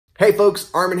Hey folks,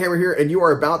 Armen here, and you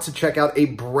are about to check out a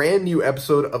brand new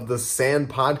episode of the Sand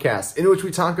Podcast, in which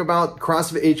we talk about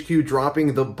CrossFit HQ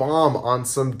dropping the bomb on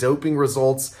some doping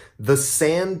results, the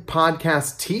Sand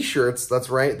Podcast t-shirts, that's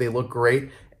right, they look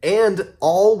great, and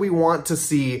all we want to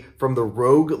see from the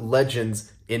Rogue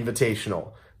Legends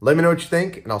Invitational. Let me know what you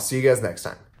think, and I'll see you guys next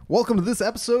time. Welcome to this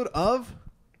episode of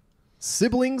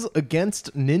Siblings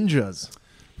Against Ninjas.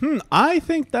 I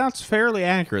think that's fairly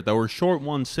accurate, though. We're short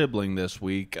one sibling this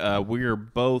week. We're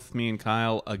both, me and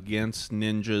Kyle, against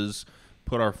ninjas.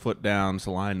 Put our foot down, it's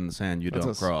a line in the sand you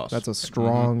don't cross. That's a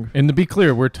strong... And to be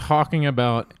clear, we're talking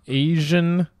about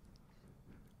Asian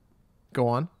Go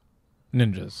on.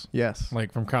 ninjas. Yes.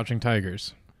 Like from Crouching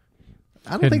Tigers.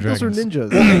 I don't Hidden think those are Dragons.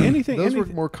 ninjas. Those were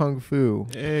more kung fu.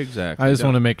 Exactly. I just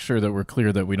want to make sure that we're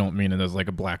clear that we don't mean it as like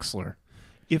a black slur.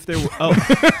 If there were...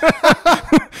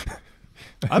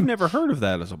 I've never heard of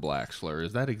that as a black slur.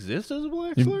 Does that exist as a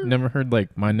black slur? You've never heard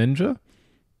like my ninja?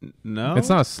 No. It's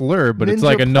not a slur, but it's Ninja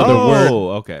like another word. Oh,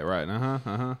 okay, right.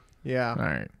 Uh-huh. Yeah. All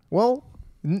right. Well,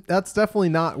 that's definitely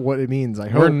not what it means. I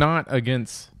hope. We're not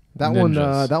against that ninjas. one.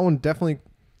 That one definitely.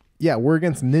 Yeah, we're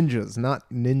against ninjas, not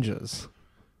ninjas.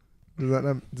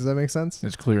 Does that make sense?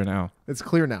 It's clear now. It's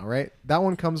clear now, right? That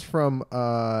one comes from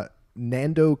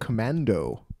Nando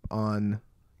Commando on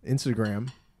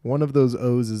Instagram. One of those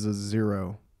O's is a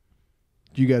 0.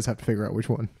 You guys have to figure out which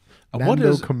one. What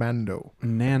Nando is Commando?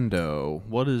 Nando?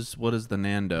 What is the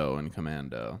Nando in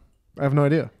Commando? I have no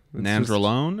idea.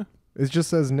 Nandrolone? It just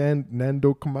says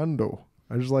Nando Commando.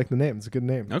 I just like the name. It's a good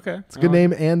name. Okay. It's a good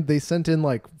name, and they sent in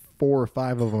like 4 or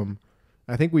 5 of them.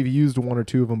 I think we've used 1 or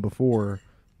 2 of them before,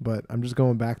 but I'm just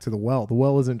going back to the well. The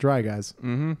well isn't dry, guys.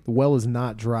 Mm-hmm. The well is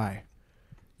not dry.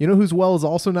 You know whose well is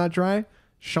also not dry?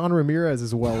 Shawn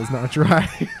Ramirez's well is not dry.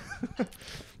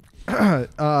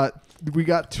 We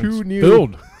got 2 new...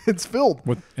 Filled. It's filled.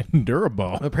 With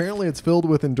Enduraball. Apparently it's filled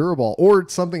with Enduraball or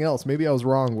something else. Maybe I was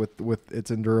wrong with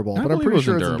its Enduraball, but I'm pretty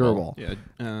sure it's Enduraball.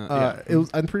 Yeah.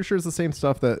 I'm pretty sure it's the same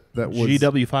stuff that was...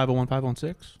 GW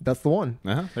 501516. That's the one.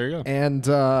 There you go. And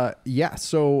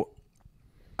so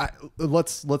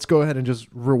let's go ahead and just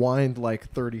rewind like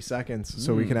 30 seconds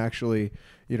so we can actually,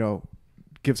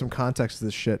 give some context to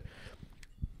this shit.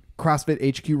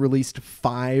 CrossFit HQ released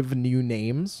 5 new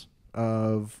names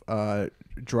of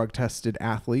drug-tested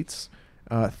athletes,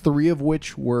 3 of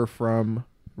which were from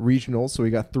regionals. So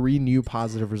we got 3 new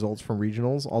positive results from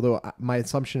regionals, although my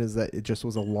assumption is that it just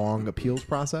was a long appeals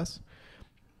process.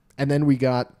 And then we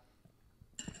got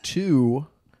 2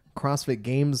 CrossFit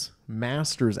Games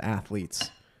Masters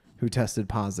athletes who tested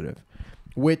positive,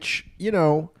 which,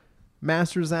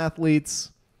 Masters athletes...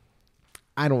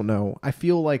 I don't know. I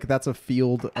feel like that's a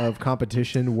field of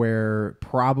competition where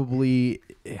probably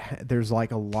there's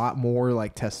like a lot more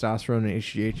like testosterone and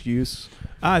HGH use.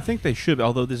 I think they should,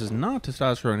 although this is not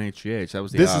testosterone and HGH. That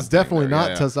was the This odd is definitely thing there.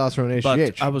 not testosterone and But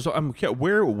HGH.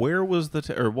 where was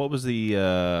the what was the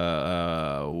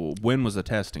when was the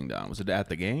testing done? Was it at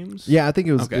the games? Yeah, I think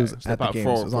it was. Okay. It was So at the about games.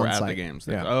 for It was on at site. the games.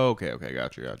 Yeah. Oh, okay,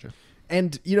 gotcha.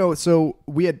 And so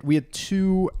we had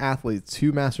 2 athletes,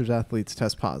 2 Masters athletes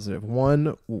test positive.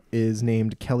 One is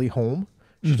named Kelli Holm.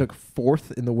 She took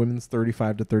 4th in the women's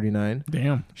 35 to 39.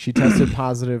 Damn. She tested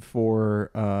positive for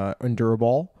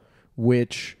Enduraball,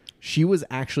 which she was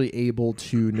actually able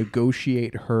to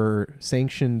negotiate her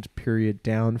sanctioned period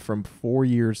down from 4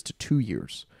 years to 2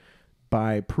 years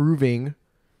by proving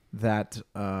that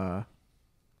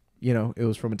it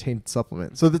was from a tainted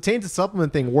supplement. So the tainted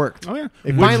supplement thing worked. Oh yeah,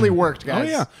 It finally worked, guys.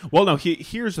 Oh yeah. Well, no.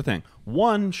 Here's the thing.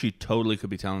 One, she totally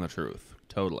could be telling the truth.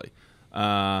 Totally.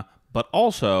 But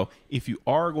also, if you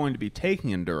are going to be taking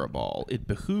Enduraball, it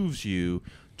behooves you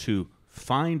to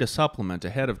find a supplement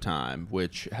ahead of time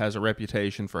which has a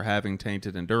reputation for having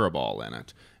tainted Enduraball in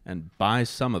it, and buy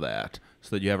some of that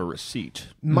so that you have a receipt.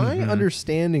 My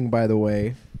understanding, by the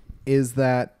way, is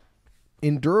that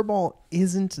Enduraball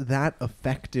isn't that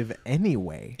effective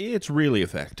anyway. It's really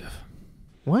effective.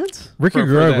 What? Ricky For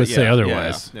Garrett that, would say yeah,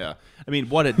 otherwise. Yeah. I mean,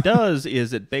 what it does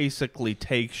is it basically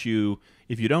takes you,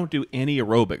 if you don't do any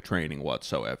aerobic training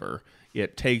whatsoever,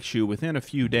 it takes you within a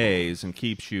few days and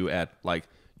keeps you at like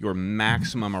your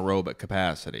maximum aerobic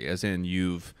capacity, as in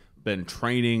you've been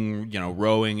training,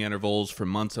 rowing intervals for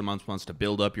months and months to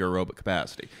build up your aerobic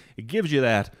capacity. It gives you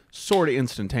that sort of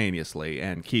instantaneously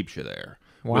and keeps you there.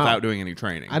 Wow. Without doing any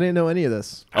training. I didn't know any of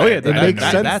this. Oh, yeah, It makes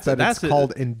sense that it's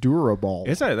called Enduraball.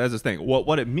 That's the thing.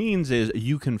 What it means is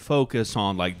you can focus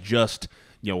on like just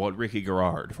what Ricky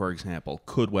Garrard, for example,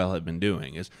 could well have been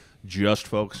doing is just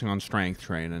focusing on strength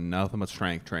training, nothing but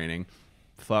strength training,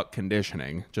 fuck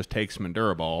conditioning, just take some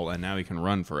Enduraball, and now he can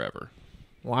run forever.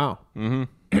 Wow.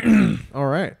 Mm-hmm. All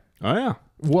right. Oh yeah.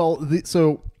 Well,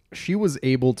 so she was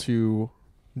able to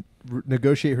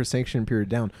negotiate her sanction period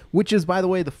down, which is, by the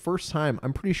way, the first time,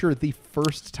 I'm pretty sure the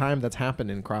first time that's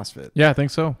happened in CrossFit. Yeah, I think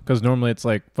so. Because normally it's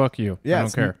like, fuck you. Yeah, I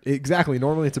don't care. Exactly.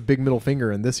 Normally it's a big middle finger.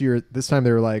 And this time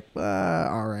they were like,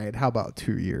 all right, how about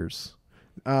 2 years?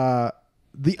 The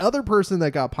other person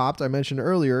that got popped, I mentioned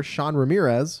earlier, Shawn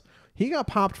Ramirez, he got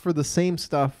popped for the same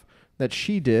stuff that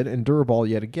she did in Duraball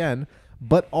yet again,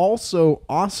 but also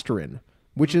Ostrin,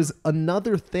 which is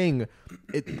another thing.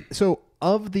 So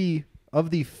of the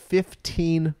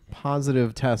 15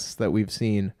 positive tests that we've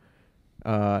seen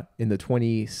in the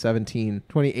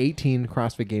 2018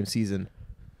 CrossFit Games season,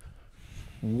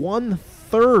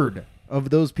 1/3 of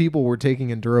those people were taking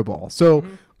Enduraball. So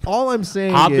all I'm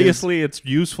saying Obviously, it's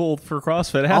useful for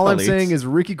CrossFit athletes. all I'm saying is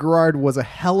Ricky Garrard was a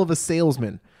hell of a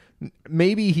salesman.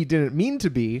 Maybe he didn't mean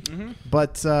to be,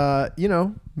 but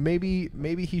maybe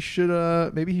he should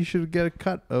get a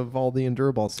cut of all the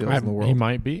Enduraball sales in the world. He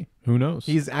might be. Who knows?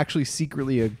 He's actually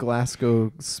secretly a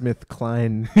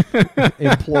GlaxoSmithKline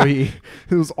employee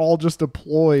who's all just a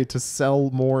ploy to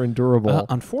sell more Endurable.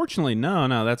 Unfortunately,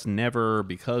 no, that's never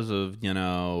because of,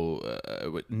 no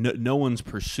one's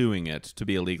pursuing it to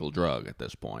be a legal drug at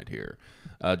this point here.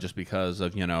 Just because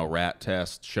of, rat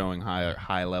tests showing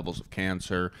high levels of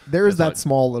cancer. There's that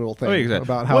small little thing exactly.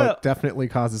 about how it definitely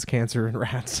causes cancer in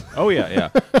rats. Oh, yeah.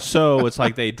 So it's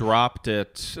like they dropped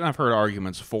it. And I've heard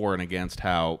arguments for and against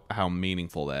how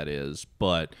meaningful that is,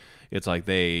 but it's like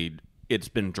it's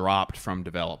been dropped from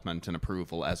development and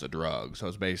approval as a drug. So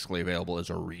it's basically available as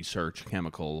a research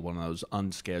chemical, one of those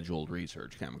unscheduled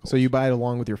research chemicals. So you buy it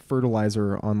along with your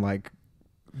fertilizer on like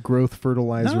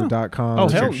growthfertilizer.com. Oh,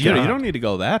 hell, you don't need to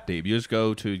go that deep. You just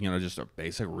go to, just a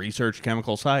basic research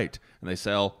chemical site, and they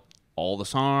sell all the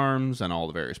SARMs and all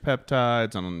the various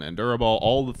peptides and Enduraball,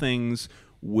 all the things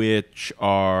which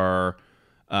are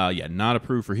not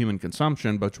approved for human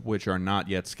consumption, but which are not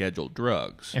yet scheduled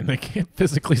drugs. And they can't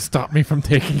physically stop me from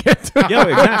taking it. Yeah,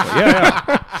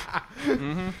 exactly.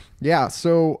 Yeah. Yeah,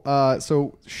 so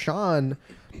Shawn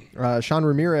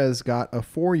Ramirez got a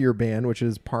 4-year ban, which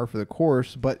is par for the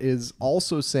course, but is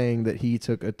also saying that he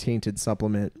took a tainted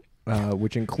supplement,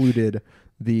 which included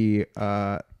the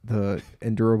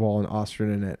Enduraball and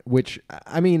Ostrin in it. Which,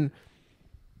 I mean,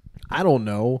 I don't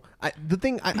know. I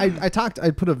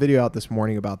put a video out this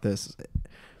morning about this.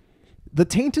 The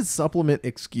tainted supplement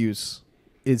excuse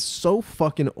is so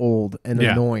fucking old and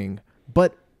annoying.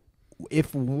 But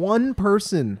if one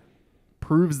person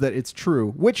proves that it's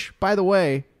true, which, by the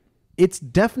way, it's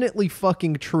definitely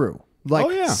fucking true.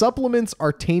 Like, supplements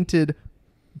are tainted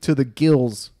to the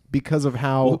gills because of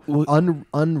how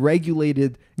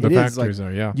unregulated the it is. factories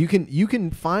are, yeah. You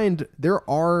can find, there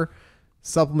are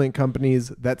supplement companies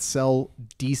that sell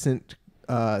decent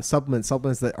supplements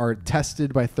that are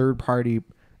tested by third parties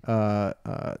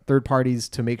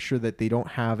to make sure that they don't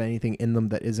have anything in them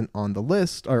that isn't on the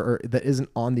list or that isn't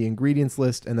on the ingredients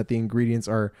list, and that the ingredients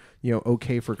are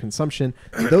okay for consumption.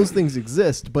 Those things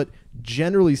exist, but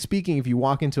generally speaking, if you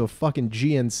walk into a fucking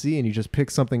GNC and you just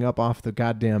pick something up off the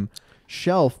goddamn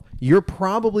shelf, you're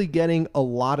probably getting a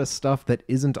lot of stuff that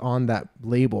isn't on that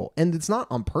label. And it's not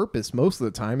on purpose most of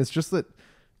the time. It's just that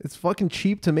it's fucking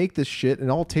cheap to make this shit, and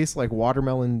it all tastes like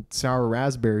watermelon sour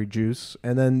raspberry juice.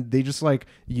 And then they just like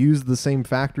use the same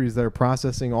factories that are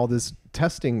processing all this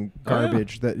testing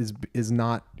garbage that is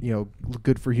not,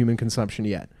 good for human consumption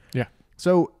yet. Yeah.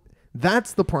 So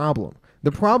that's the problem.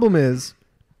 The problem is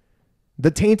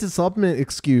the tainted supplement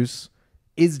excuse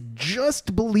is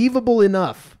just believable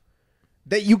enough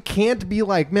that you can't be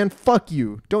like, man, fuck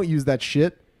you. Don't use that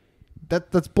shit.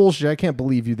 That's bullshit. I can't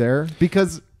believe you there,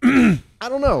 because I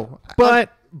don't know.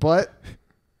 But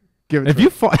give it If to you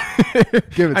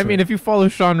give it to if you follow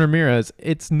Shawn Ramirez,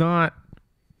 it's not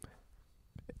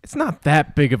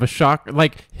that big of a shock.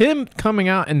 Like, him coming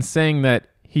out and saying that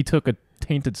he took a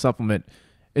tainted supplement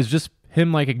is just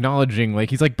him like acknowledging, like,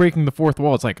 he's like breaking the fourth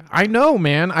wall. It's like, I know,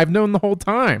 man, I've known the whole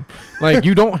time. Like,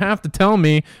 you don't have to tell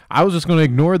me. I was just going to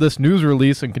ignore this news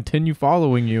release and continue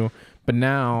following you. But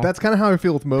now That's kind of how I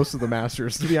feel with most of the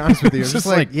masters, to be honest with you. It's just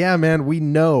like, yeah, man, we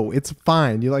know it's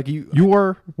fine. You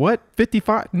are what,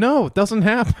 55? No, it doesn't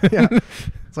happen. Yeah.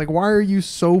 It's like, why are you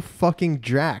so fucking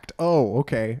jacked? Oh,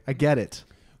 okay, I get it.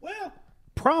 Well,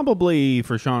 probably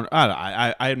for Shawn,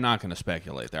 I'm not going to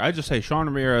speculate there. I just say Shawn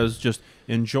Ramirez, just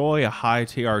enjoy a high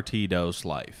TRT dose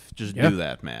life. Just do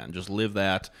that, man. Just live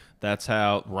that. That's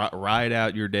how, ride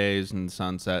out your days in the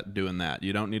sunset doing that.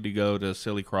 You don't need to go to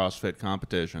silly CrossFit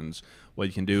competitions. What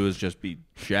you can do is just be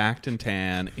jacked and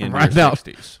tan in your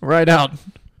 60s. Right out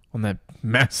on that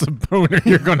massive boner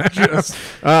you're going to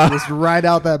have. Just ride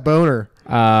out that boner.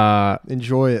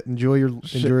 Enjoy it. Enjoy your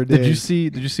day. Did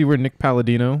you see where Nick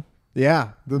Palladino? Yeah,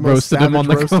 the most Roasted him savage on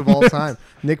the roast of all time.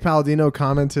 Nick Palladino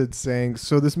commented saying,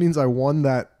 "So this means I won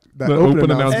that The open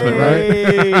open announcement,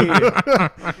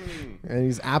 announcement, right?" And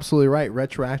he's absolutely right.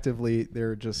 Retroactively,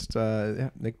 they're just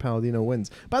Nick Palladino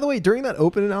wins. By the way, during that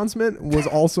open announcement was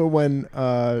also when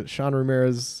Shawn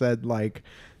Ramirez said like,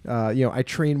 I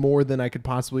train more than I could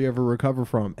possibly ever recover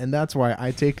from, and that's why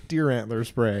I take deer antler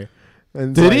spray.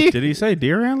 And Did he? Did he say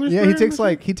deer antlers? Yeah, he takes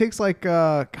like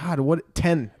God, what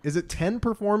 10? Is it 10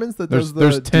 performance that There's does the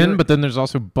there's 10, deer- but then there's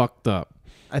also bucked up.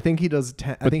 I think he does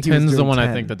 10. I But think he was 10's the doing one 10.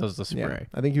 I think that does the spray. Yeah,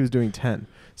 I think he was doing 10.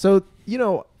 So,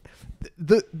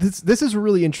 this is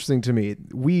really interesting to me.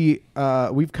 We've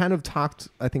kind of talked,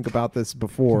 I think, about this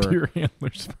before. Deer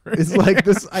antler spray. It's like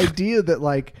this idea that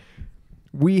like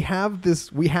we have this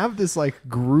like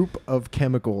group of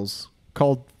chemicals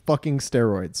called fucking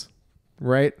steroids,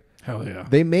 right? Hell yeah.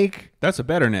 They make That's a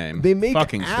better name. They make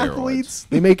fucking athletes.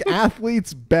 They make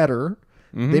athletes better.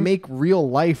 Mm-hmm. They make real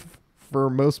life for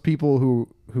most people who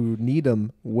need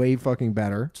them way fucking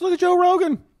better. Just look at Joe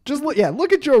Rogan. Just look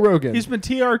at Joe Rogan. He's been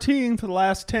TRTing for the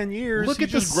last 10 years. Look He's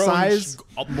at the just growing size-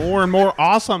 more and more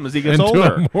awesome as he gets Into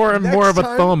older. more and more of a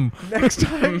thumb. Next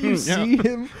time you see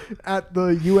him at the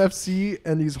UFC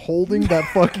and he's holding that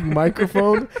fucking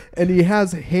microphone and he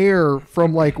has hair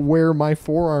from like where my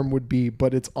forearm would be,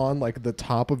 but it's on like the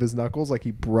top of his knuckles, like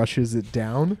he brushes it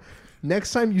down.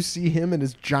 Next time you see him in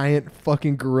his giant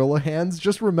fucking gorilla hands,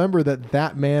 just remember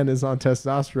that man is on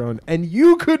testosterone, and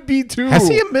you could be too. Has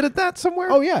he admitted that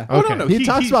somewhere? Oh yeah. Oh, Okay. no, He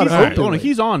talks about it he's, openly.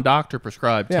 he's on doctor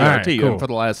prescribed Yeah. TRT Alright, cool. for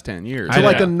the last 10 years. To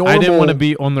like a I normal- didn't want to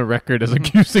be on the record as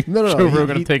accusing No. Joe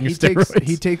Rogan of taking steroids.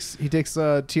 He takes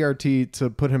TRT to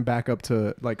put him back up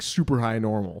to like super high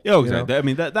normal. Yeah, you exactly. know? I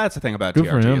mean, that's the thing about Good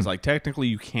for TRT him. is like technically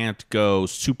you can't go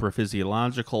super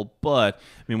physiological, but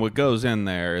I mean, what goes in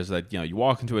there is that you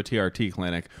walk into a TRT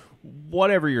clinic,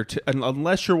 whatever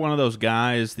unless you're one of those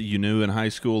guys that you knew in high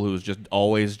school who was just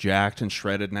always jacked and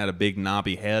shredded and had a big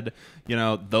knobby head,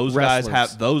 those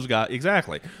Wrestlers.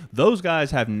 those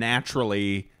guys have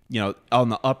naturally. On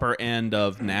the upper end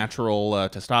of natural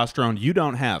testosterone, you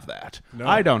don't have that. No.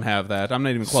 I don't have that. I'm not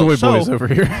even close. Soy boys over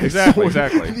here.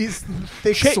 Exactly. These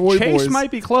thick soy Chase boys.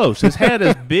 might be close. His head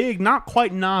is big, not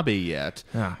quite knobby yet.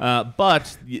 Yeah.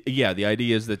 But the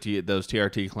idea is that those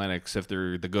TRT clinics, if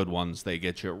they're the good ones, they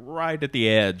get you right at the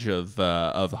edge of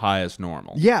highest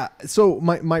normal. Yeah. So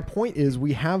my point is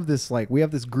we have this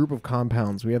group of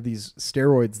compounds. We have these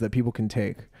steroids that people can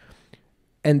take,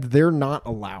 and they're not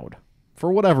allowed.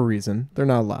 For whatever reason, they're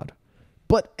not allowed.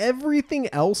 But everything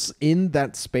else in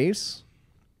that space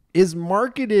is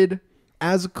marketed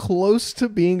as close to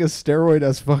being a steroid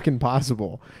as fucking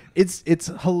possible. It's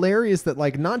hilarious that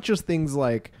like not just things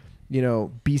like,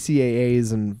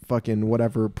 BCAAs and fucking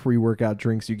whatever pre-workout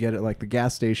drinks you get at like the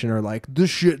gas station are like, this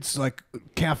shit's like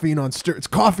caffeine on it's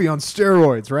coffee on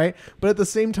steroids, right? But at the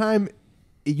same time,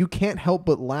 you can't help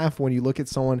but laugh when you look at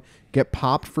someone get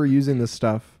popped for using this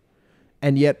stuff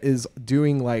and yet is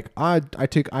doing like, I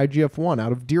take IGF-1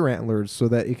 out of deer antlers so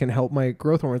that it can help my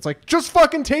growth hormone. It's like, just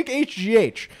fucking take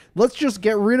HGH. Let's just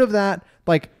get rid of that.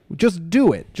 Like, just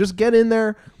do it. Just get in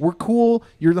there. We're cool.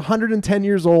 You're 110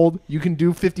 years old. You can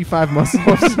do 55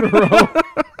 muscle-ups in a row.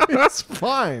 It's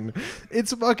fine.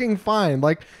 It's fucking fine.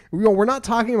 Like, we're not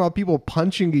talking about people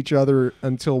punching each other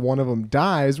until one of them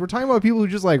dies. We're talking about people who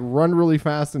just like run really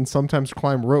fast and sometimes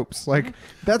climb ropes. Like,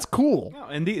 that's cool. No,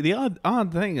 and the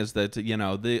odd thing is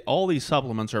that all these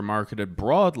supplements are marketed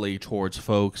broadly towards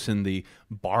folks in the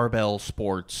barbell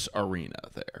sports arena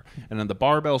there, and in the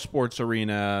barbell sports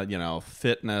arena,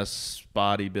 fitness,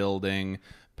 bodybuilding,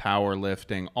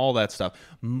 powerlifting, all that stuff.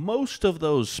 Most of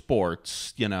those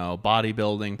sports,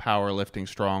 bodybuilding, powerlifting,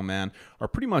 strongman, are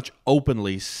pretty much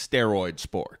openly steroid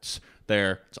sports.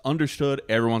 It's understood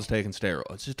everyone's taking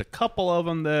steroids. Just a couple of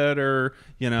them that are,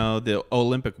 the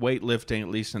Olympic weightlifting, at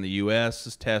least in the U.S.,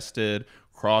 is tested.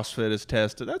 CrossFit is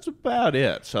tested. That's about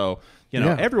it. So,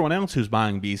 everyone else who's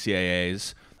buying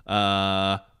BCAAs,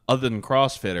 other than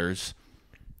CrossFitters,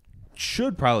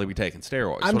 should probably be taking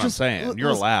steroids. That's what I'm saying. You're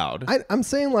allowed. I'm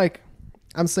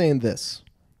saying this.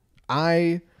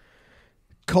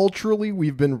 Culturally,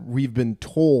 we've been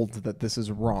told that this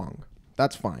is wrong.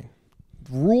 That's fine.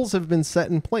 Rules have been set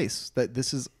in place that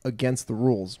this is against the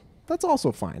rules. That's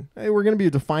also fine. Hey, we're going to be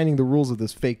defining the rules of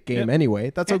this fake game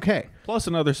anyway. That's okay. Plus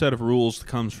another set of rules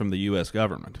comes from the U.S.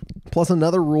 government. Plus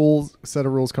another set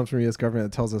of rules comes from the U.S. government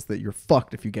that tells us that you're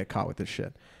fucked if you get caught with this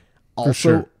shit.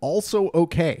 Also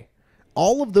okay.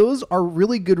 All of those are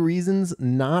really good reasons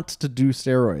not to do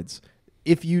steroids.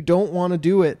 If you don't want to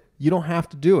do it, you don't have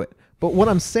to do it. But what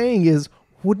I'm saying is,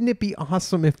 wouldn't it be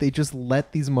awesome if they just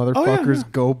let these motherfuckers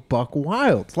go buck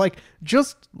wild? Like,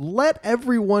 just let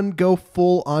everyone go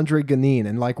full Andre Ganin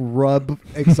and like rub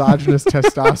exogenous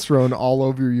testosterone all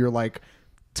over your like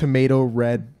tomato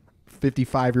red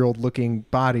 55-year-old looking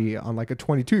body on like a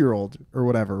 22-year-old or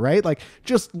whatever, right? Like,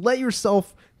 just let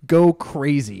yourself go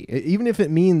crazy, even if it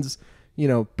means, you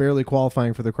know, barely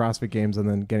qualifying for the CrossFit Games and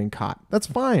then getting caught. That's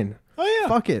fine. Oh yeah,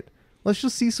 fuck it. Let's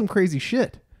just see some crazy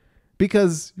shit,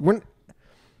 because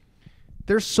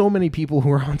there's so many people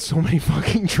who are on so many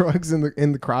fucking drugs in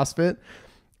the CrossFit,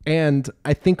 and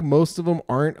I think most of them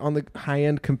aren't on the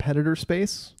high-end competitor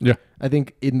space. Yeah. I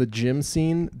think in the gym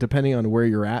scene, depending on where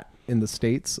you're at in the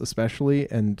States especially,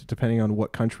 and depending on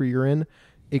what country you're in,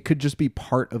 it could just be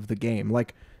part of the game.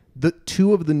 Like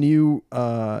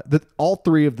all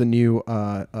three of the new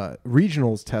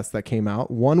regionals tests that came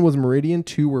out, one was Meridian,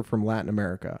 2 were from Latin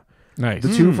America. Nice.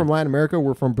 The 2 from Latin America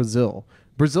were from Brazil.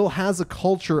 Brazil has a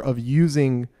culture of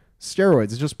using steroids.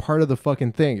 It's just part of the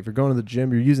fucking thing. If you're going to the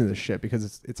gym, you're using this shit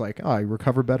because it's like, oh, I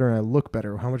recover better and I look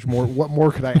better. How much more? What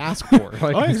more could I ask for?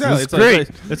 Like, oh, exactly. It's great.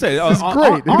 It's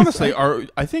great. Honestly,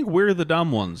 I think we're the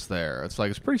dumb ones there. It's like,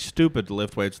 it's pretty stupid to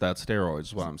lift weights without steroids.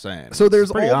 Is what I'm saying. So there's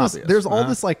It's pretty all this. obvious. There's all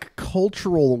this like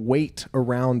cultural weight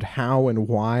around how and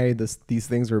why these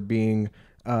things are being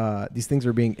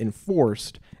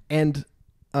enforced, and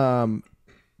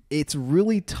it's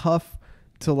really tough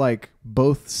to like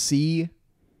both see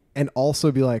and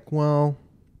also be like, well,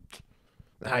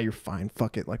 you're fine.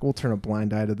 Fuck it. Like, we'll turn a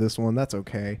blind eye to this one. That's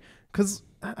okay. Because,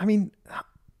 I mean,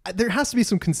 there has to be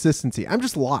some consistency. I'm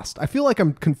just lost. I feel like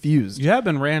I'm confused. You have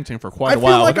been ranting for quite I a feel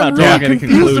while like without I'm drawing really any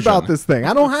confused conclusion. about this thing.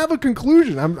 I don't have a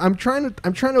conclusion. I'm trying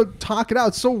to talk it out.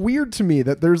 It's so weird to me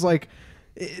that there's like,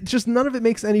 just none of it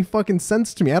makes any fucking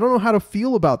sense to me. I don't know how to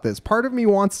feel about this. Part of me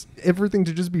wants everything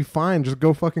to just be fine. Just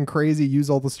go fucking crazy. Use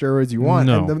all the steroids you want.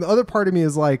 No. And the other part of me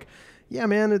is like, yeah,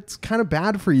 man, it's kind of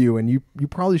bad for you, and you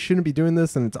probably shouldn't be doing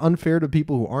this, and it's unfair to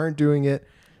people who aren't doing it.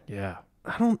 Yeah.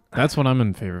 That's what I'm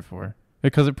in favor for,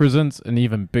 because it presents an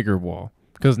even bigger wall.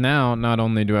 Because now, not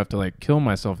only do I have to like kill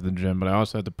myself at the gym, but I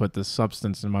also have to put this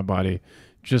substance in my body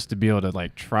just to be able to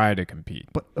like try to compete.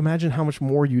 But imagine how much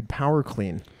more you'd power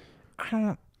clean.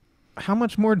 How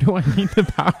much more do I need to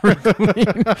power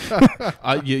clean?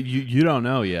 You don't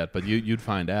know yet, but you'd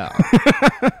find out.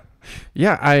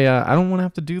 Yeah, I don't want to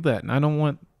have to do that, and I don't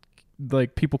want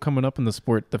like people coming up in the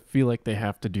sport to feel like they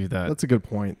have to do that. That's a good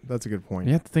point. You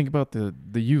have to think about the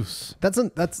use.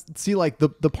 See, like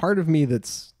the part of me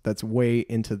that's way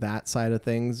into that side of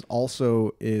things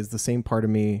also is the same part of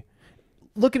me.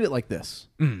 Look at it like this.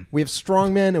 We have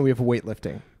strongman and we have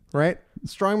weightlifting, right?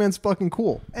 Strongman's fucking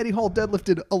cool. Eddie Hall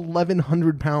deadlifted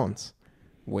 1,100 pounds.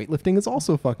 Weightlifting is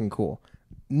also fucking cool.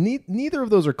 Neither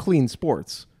of those are clean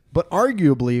sports, but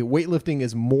arguably weightlifting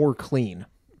is more clean.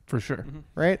 For sure.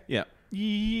 Right? Yeah.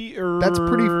 I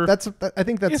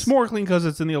think that's it's more clean because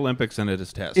it's in the Olympics and it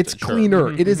is tested. It's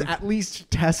cleaner. It is at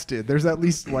least tested. There's at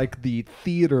least like the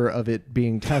theater of it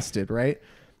being tested, right?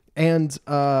 And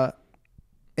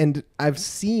I've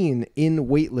seen in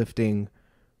weightlifting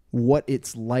what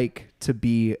it's like to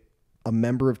be a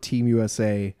member of Team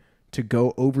USA, to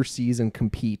go overseas and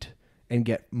compete and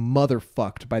get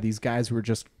motherfucked by these guys who are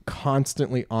just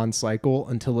constantly on cycle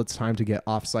until it's time to get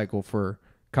off cycle for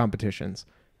competitions.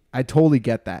 I totally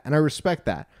get that, and I respect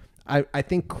that. I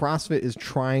think CrossFit is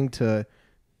trying to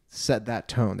set that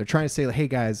tone. They're trying to say, hey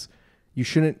guys, you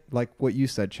shouldn't, like what you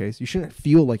said, Chase, you shouldn't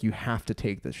feel like you have to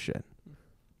take this shit.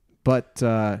 But,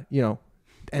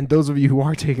 and those of you who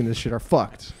are taking this shit are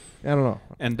fucked. I don't know.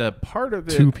 And part of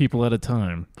it... 2 people at a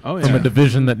time. Oh, yeah. From a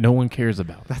division that no one cares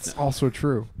about. That's also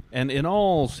true. And in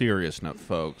all seriousness,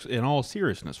 folks,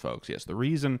 yes, the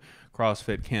reason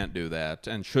CrossFit can't do that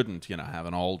and shouldn't, have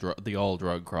an all-drug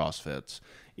CrossFits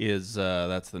is,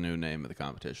 that's the new name of the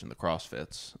competition, the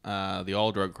CrossFits. The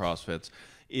all-drug CrossFits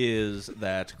is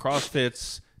that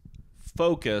CrossFit's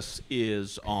focus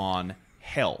is on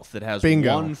health. It has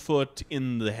Bingo. one foot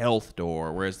in the health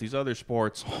door, whereas these other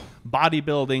sports,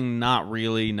 bodybuilding, not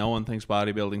really. No one thinks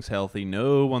bodybuilding's healthy.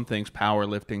 No one thinks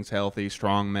powerlifting's healthy.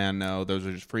 Strongman, no. Those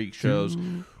are just freak shows.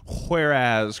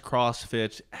 Whereas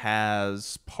CrossFit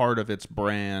has part of its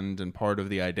brand and part of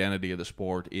the identity of the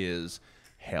sport is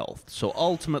health. So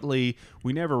ultimately,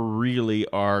 we never really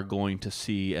are going to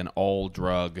see an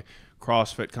all-drug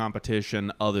CrossFit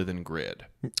competition other than grid.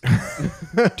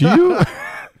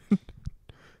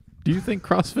 Do you think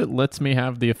CrossFit lets me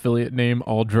have the affiliate name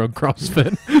All Drug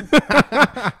CrossFit?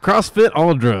 CrossFit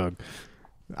All Drug.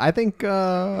 I think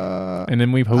and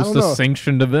then we host a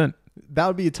sanctioned event. That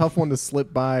would be a tough one to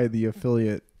slip by the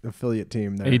affiliate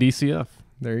team there. ADCF.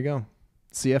 There you go.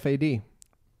 CFAD.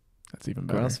 That's even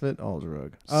better. CrossFit all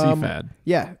drug. CFAD.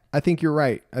 Yeah, I think you're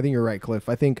right. Cliff.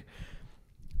 I think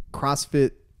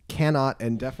CrossFit cannot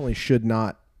and definitely should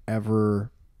not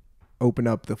ever open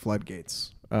up the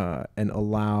floodgates and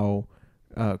allow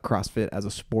CrossFit as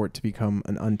a sport to become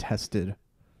an untested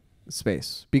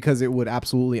space, because it would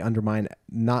absolutely undermine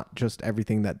not just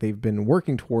everything that they've been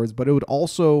working towards, but it would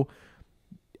also,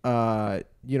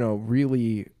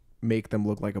 really make them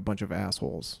look like a bunch of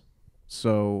assholes.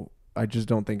 So I just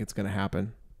don't think it's going to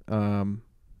happen. And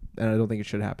I don't think it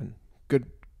should happen.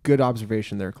 Good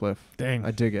observation there, Cliff. Dang. I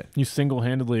dig it. You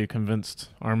single-handedly convinced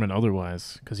Armen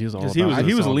otherwise, because he was all about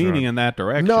he was all leaning drug. in that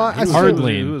direction. No, I Hard still-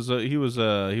 lean. He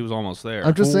was almost there.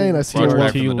 I'm just saying I still Brought you back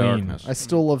love, from the lean. darkness. I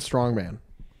still love strongman.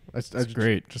 That's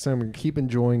great. Just saying, I'm going to keep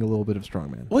enjoying a little bit of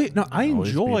strongman. Wait, no, I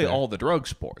Always be enjoy there. all the drug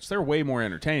sports. They're way more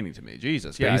entertaining to me.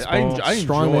 Jesus, yeah, Baseball, I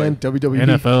enjoy. Strongman,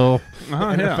 WWE, NFL.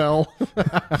 Uh-huh, yeah.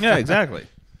 NFL. Yeah, exactly.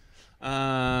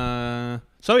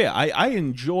 So yeah, I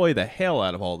enjoy the hell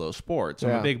out of all those sports. I'm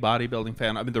Yeah. a big bodybuilding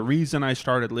fan. I mean, the reason I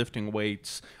started lifting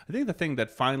weights, I think the thing that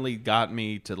finally got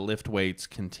me to lift weights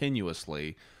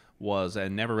continuously was,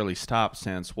 and never really stopped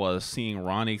since, was seeing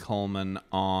Ronnie Coleman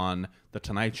on The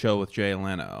Tonight Show with Jay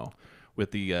Leno.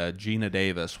 With the Gina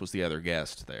Davis was the other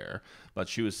guest there, but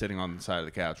she was sitting on the side of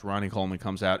the couch. Ronnie Coleman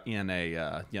comes out in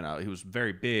a, he was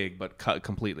very big but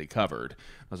completely covered.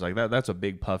 I was like, that's a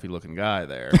big puffy looking guy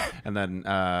there. And then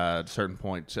at a certain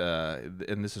point,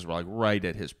 and this is like right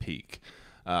at his peak,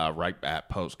 right at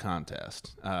post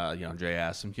contest, Jay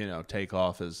asked him, take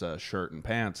off his shirt and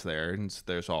pants there, and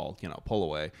there's all pull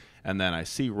away. And then I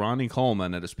see Ronnie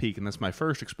Coleman at his peak, and that's my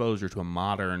first exposure to a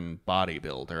modern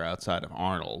bodybuilder outside of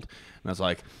Arnold. And I was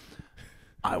like,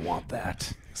 I want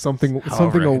that. Something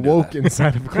However I can do awoke that.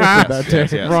 inside of Cliff that day.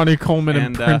 Yes. Ronnie Coleman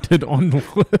And, imprinted on the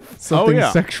cliff. Something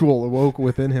yeah. sexual awoke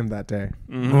within him that day.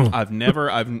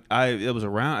 It was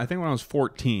around, I think when I was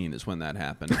 14 is when that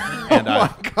happened. And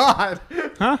God.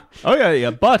 Huh? Oh,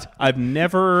 yeah. But I've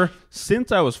never,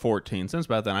 since I was 14, since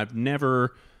about then, I've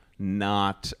never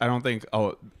I don't think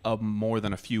more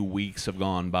than a few weeks have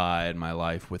gone by in my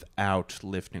life without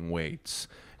lifting weights.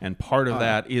 And part of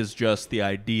that is just the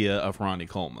idea of Ronnie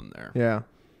Coleman there. Yeah.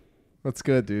 That's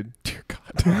good, dude. Dear God.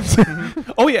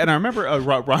 Oh, yeah, and I remember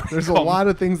Ronnie There's Coleman. a lot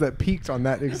of things that peaked on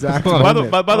that exact By the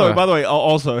moment. way,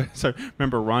 also, so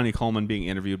remember Ronnie Coleman being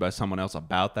interviewed by someone else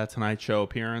about that Tonight Show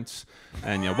appearance,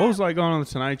 and what was it like going on the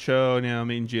Tonight Show? And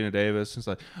meeting Gina Davis. It's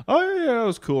like, oh yeah, it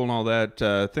was cool and all that.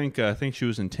 I think she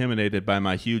was intimidated by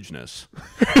my hugeness.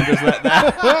 Because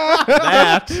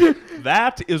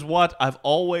that is what I've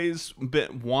always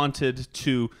wanted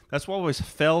to. That's what I always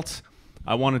felt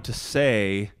I wanted to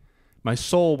say. My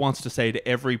soul wants to say to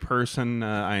every person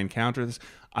I encounter this,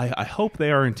 I hope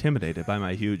they are intimidated by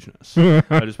my hugeness.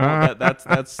 I just want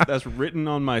that's written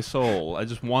on my soul. I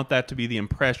just want that to be the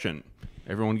impression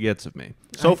everyone gets of me.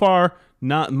 So far,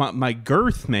 not my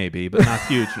girth maybe, but not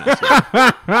hugeness.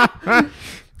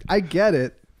 I get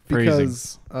it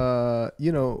because I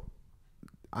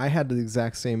had the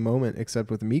exact same moment except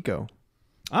with Miko.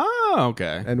 Oh,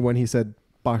 okay. And when he said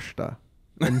Bashta.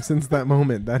 And since that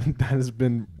moment, that has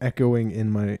been echoing in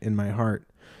my heart.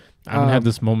 I haven't had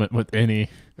this moment with any.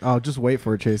 Oh, just wait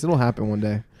for it, Chase. It'll happen one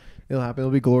day. It'll happen. It'll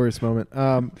be a glorious moment.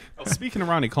 Speaking of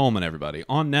Ronnie Coleman, everybody,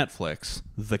 on Netflix,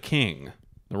 The King,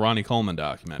 the Ronnie Coleman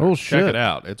documentary. Oh, Check shit. it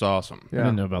out. It's awesome. I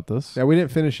didn't know about this. Yeah, we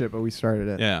didn't finish it, but we started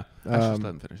it. Yeah. Actually, just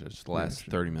haven't finished it. Just the last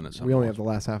 30 minutes. We only have the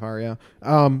last half hour, yeah.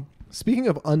 Speaking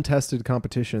of untested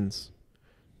competitions,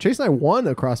 Chase and I won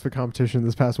a CrossFit competition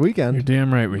this past You're weekend.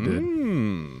 damn right we did.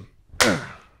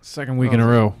 Second week in a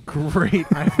row. Great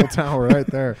Eiffel Tower right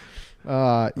there.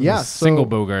 Yeah, Single so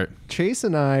Bogart. Chase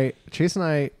and I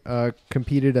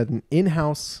competed at an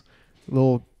in-house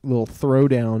little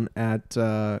throwdown at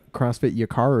CrossFit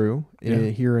Yakaru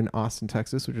here in Austin,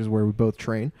 Texas, which is where we both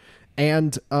train.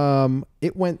 And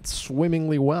it went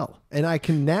swimmingly well. And I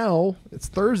can now, it's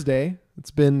Thursday. It's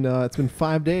been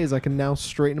 5 days. I can now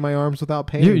straighten my arms without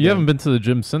pain. You again. haven't been to the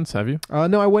gym since, have you?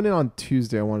 No, I went in on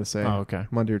Tuesday, I want to say. Oh, okay.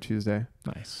 Monday or Tuesday.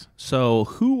 Nice. So,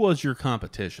 who was your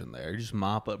competition there? You just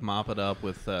mop it up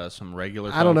with some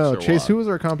regular. I don't know. folks or Chase, what? who was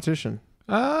our competition?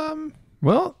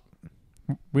 Well,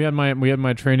 we had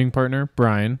my training partner,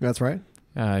 Brian. That's right.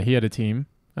 He had a team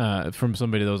from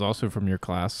somebody that was also from your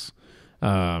class.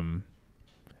 And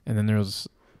then there was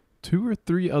 2 or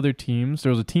 3 other teams. There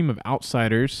was a team of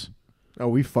outsiders. Oh,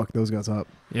 we fucked those guys up.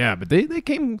 Yeah, but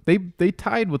they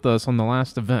tied with us on the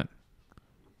last event.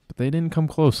 But they didn't come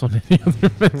close on any other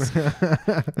events.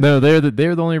 No, they're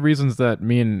the only reasons that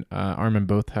me and Armen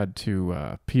both had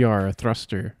to PR a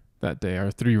thruster that day, our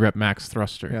 3-rep max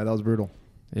thruster. Yeah, that was brutal.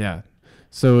 Yeah.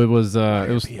 So it was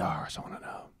PRs, I want to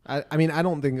know. I mean, I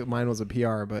don't think mine was a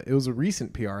PR, but it was a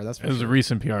recent PR. That's for It was sure. a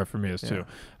recent PR for me as too.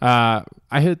 I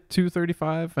hit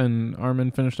 235 and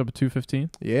Armen finished up at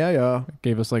 215. Yeah.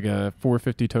 Gave us like a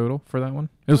 450 total for that one.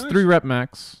 It was 3 rep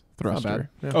max Not thruster.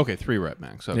 bad. Okay, 3 rep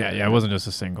max. Okay. Yeah, it wasn't just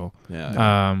a single.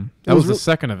 Yeah. That was the real-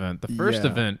 second event. The first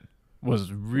Yeah. event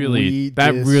was We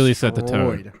really set the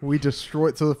tone. destroyed. We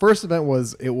destroyed. So the first event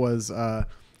was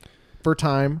for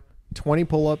time, 20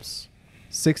 pull-ups,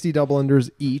 60 double unders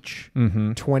each,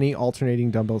 20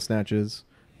 alternating dumbbell snatches,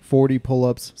 40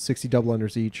 pull-ups, 60 double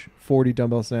unders each, 40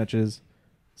 dumbbell snatches,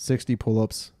 60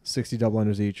 pull-ups, 60 double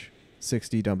unders each,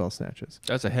 60 dumbbell snatches.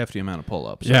 That's a hefty amount of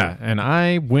pull-ups. Yeah, and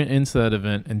I went into that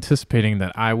event anticipating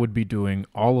that I would be doing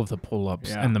all of the pull-ups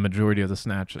Yeah. and the majority of the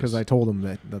snatches. Because I told him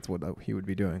that that's what he would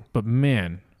be doing. But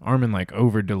man, Armen like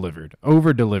over-delivered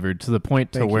to the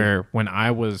point to Thank you. where when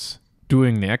I was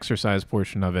doing the exercise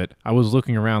portion of it, I was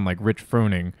looking around like Rich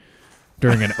Froning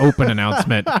during an open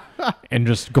announcement and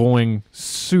just going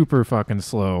super fucking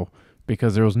slow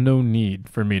because there was no need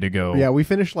for me to go. Yeah, we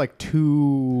finished like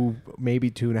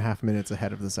maybe 2.5 minutes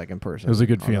ahead of the second person. It was a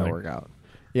good on that feeling. workout.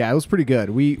 Yeah, it was pretty good.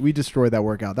 We destroyed that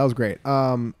workout. That was great.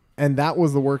 And that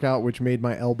was the workout which made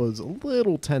my elbows a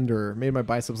little tender, made my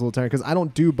biceps a little tender, because I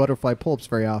don't do butterfly pull-ups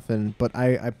very often, but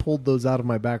I pulled those out of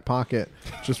my back pocket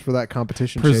just for that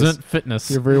competition. Present Chase. fitness.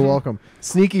 You're very welcome.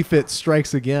 Sneaky Fit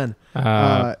strikes again.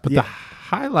 But yeah. the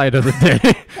highlight of the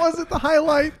day, Was it the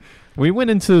highlight? we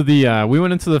went into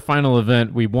the final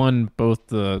event. We won both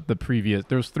the previous.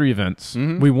 There was 3 events.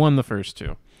 We won the first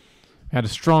 2. Had a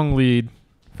strong lead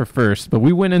for first, but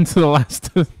we went into the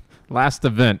last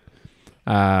event.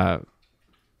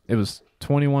 It was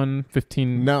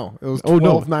 21-15. No, it was Oh,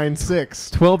 no.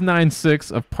 12.96.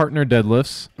 12.96 of partner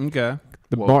deadlifts. Okay.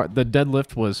 The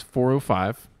deadlift was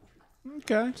 405,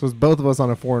 Okay. So it's both of us on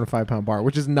a 4 and a 5 pound bar,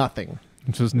 which is nothing.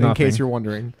 which was nothing. In case you're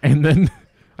wondering. And then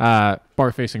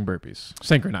bar facing burpees,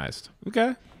 synchronized.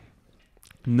 Okay.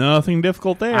 Nothing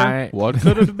difficult there. What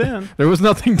could it have been? There was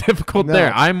nothing difficult No.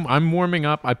 there. I'm warming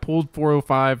up. I pulled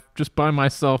 405 just by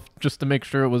myself just to make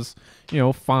sure it was,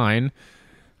 fine.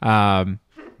 And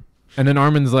then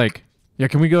Armen's like, yeah,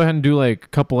 can we go ahead and do like a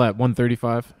couple at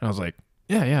 135? And I was like,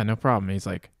 yeah, no problem. And he's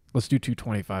like, let's do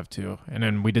 225 too. And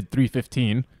then we did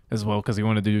 315 as well because he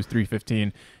wanted to do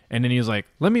 315. And then he was like,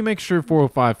 let me make sure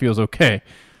 405 feels okay.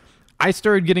 I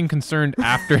started getting concerned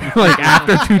after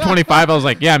 225. I was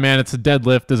like, yeah, man, it's a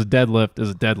deadlift. Is a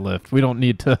deadlift. We don't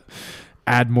need to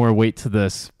add more weight to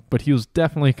this. But he was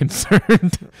definitely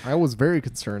concerned. I was very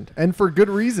concerned, and for good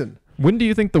reason. When do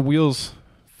you think the wheels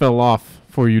fell off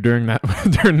for you during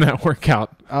that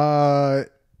workout?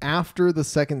 After the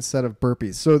second set of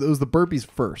burpees. So it was the burpees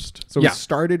first. So Yeah. we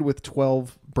started with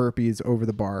 12 burpees over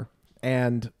the bar,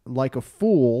 and like a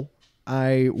fool,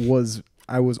 I was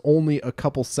only a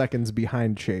couple seconds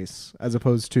behind Chase, as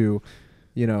opposed to,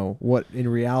 what in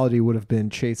reality would have been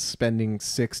Chase spending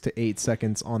 6 to 8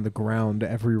 seconds on the ground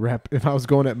every rep. If I was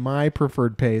going at my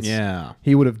preferred pace, Yeah.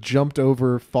 he would have jumped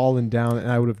over, fallen down,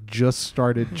 and I would have just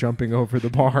started jumping over the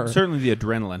bar. Certainly the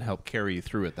adrenaline helped carry you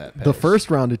through at that pace. The first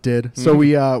round it did. So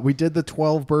we did the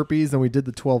 12 burpees and we did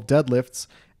the 12 deadlifts,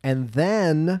 and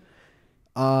then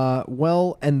the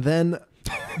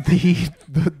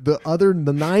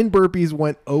 9 burpees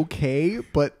went okay,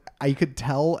 but I could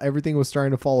tell everything was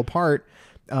starting to fall apart.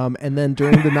 And then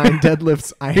during the 9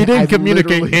 deadlifts, He didn't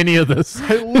communicate any of this.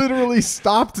 I literally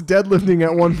stopped deadlifting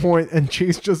at one point, and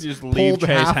Chase just leave pulled Chase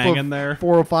half hanging of there.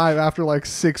 405 after like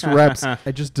 6 reps.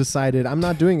 I just decided I'm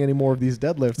not doing any more of these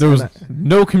deadlifts. There was And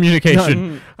no communication.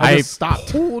 None. I just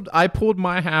stopped. I pulled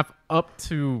my half up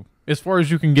to as far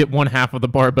as you can get one half of the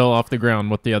barbell off the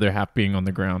ground, with the other half being on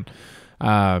the ground.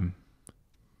 And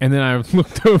then I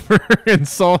looked over and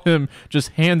saw him just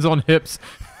hands on hips,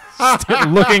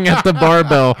 looking at the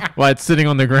barbell while it's sitting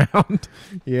on the ground.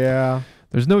 Yeah.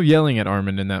 There's no yelling at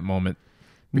Armen in that moment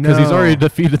because he's No. already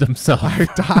defeated himself. I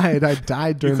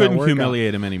died during You that couldn't workout.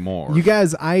 humiliate him anymore. You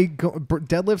guys,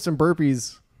 deadlifts and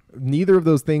burpees, neither of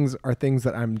those things are things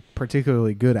that I'm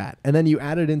particularly good at. And then you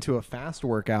add it into a fast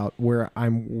workout where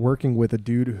I'm working with a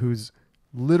dude whose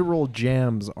literal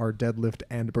jams are deadlift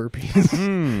and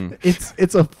burpees.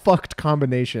 It's a fucked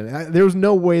combination. There was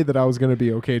no way that I was going to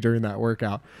be okay during that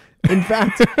workout. In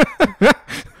fact,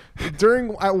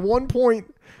 at one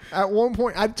point,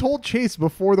 I told Chase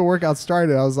before the workout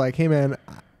started, I was like, "Hey man,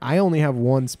 I only have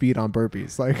 1 speed on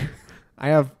burpees. Like, I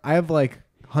have like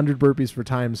 100 burpees for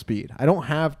time speed. I don't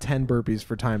have 10 burpees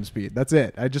for time speed. That's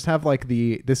it. I just have like I'm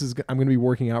going to be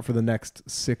working out for the next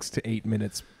 6 to 8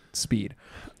 minutes speed."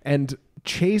 And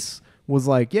Chase was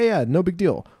like, yeah, no big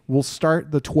deal. We'll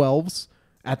start the 12s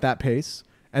at that pace,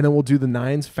 and then we'll do the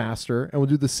 9s faster, and we'll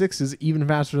do the 6s even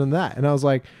faster than that. And I was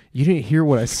like, you didn't hear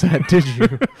what I said, did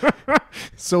you?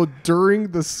 So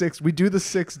during the 6, we do the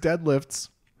 6 deadlifts,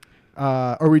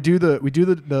 or we do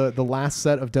the last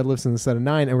set of deadlifts in the set of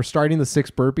 9, and we're starting the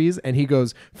 6 burpees, and he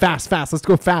goes, fast, let's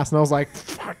go fast. And I was like,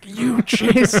 fuck you,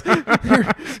 Chase.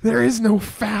 there is no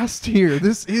fast here.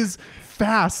 This is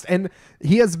fast. And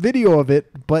he has video of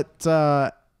it, but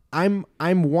I'm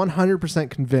 100%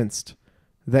 convinced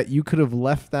that you could have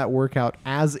left that workout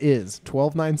as is,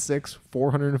 12-9-6,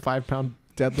 405-pound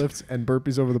deadlifts and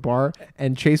burpees over the bar,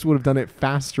 and Chase would have done it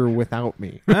faster without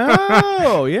me.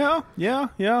 Oh, yeah. Yeah.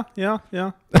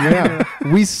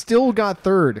 We still got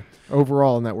 3rd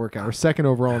overall in that workout, or 2nd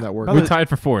overall in that workout. We tied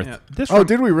for 4th. Yeah,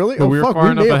 did we really? But we were fuck,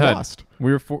 far enough may have ahead. lost.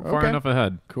 We were far Okay. enough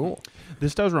ahead. Cool.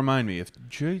 This does remind me, if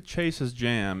Chase's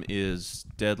jam is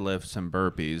deadlifts and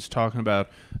burpees, talking about,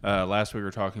 last week we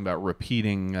were talking about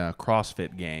repeating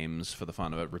CrossFit games for the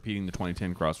fun of it, repeating the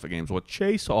 2010 CrossFit games. What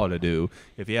Chase ought to do,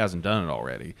 if he hasn't done it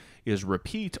already, is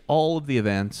repeat all of the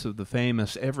events of the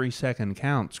famous Every Second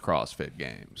Counts CrossFit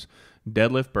games.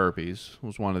 Deadlift burpees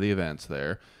was one of the events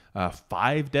there.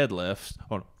 5 deadlifts,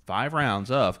 5 rounds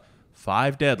of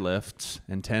 5 deadlifts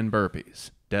and 10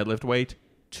 burpees. Deadlift weight,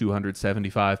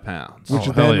 275 pounds. Which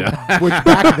hell yeah. which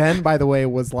back then, by the way,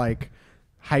 was like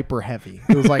hyper heavy.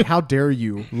 It was like, how dare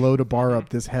you load a bar up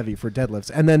this heavy for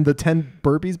deadlifts? And then the 10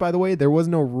 burpees, by the way, there was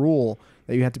no rule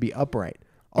that you had to be upright.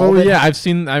 Oh yeah,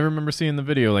 I remember seeing the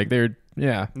video. Like they're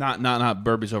Not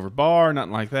burpees over bar,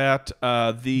 nothing like that.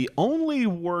 The only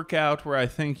workout where I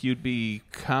think you'd be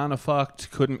kind of fucked,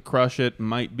 couldn't crush it,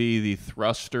 might be the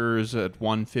thrusters at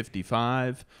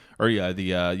 155, or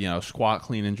the squat,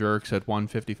 clean and jerks at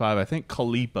 155. I think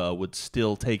Kalipa would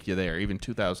still take you there, even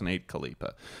 2008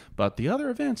 Kalipa. But the other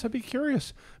events, I'd be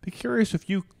curious. Be curious if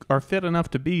you are fit enough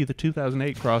to be the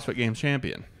 2008 CrossFit Games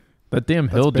champion. that damn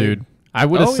hill, big. dude. I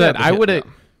would have said the I hit, would have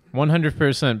yeah.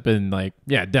 100% been like,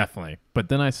 yeah, definitely. But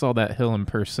then I saw that hill in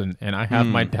person, and I have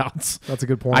my doubts. That's a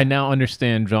good point. I now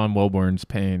understand John Welborn's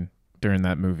pain during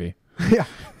that movie. Yeah.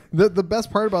 The best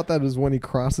part about that is when he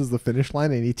crosses the finish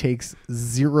line and he takes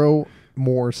 0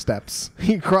 more steps.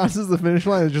 He crosses the finish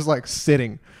line and is just like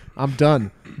sitting. I'm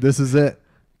done. This is it.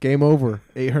 Game over.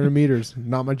 800 meters.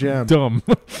 Not my jam. Dumb.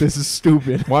 This is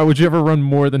stupid. Why would you ever run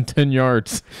more than 10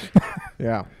 yards?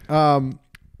 Yeah.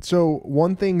 So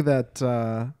one thing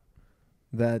that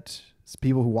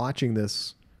people who watching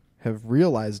this have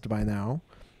realized by now,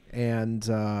 and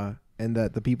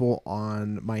that the people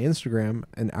on my Instagram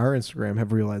and our Instagram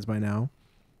have realized by now,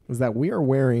 is that we are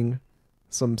wearing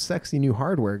some sexy new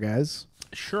hardware, guys.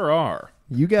 Sure are.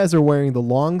 You guys are wearing the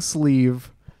long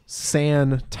sleeve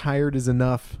San Tired Is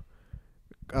Enough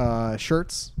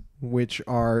shirts, which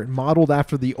are modeled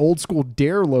after the old school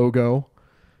Dare logo.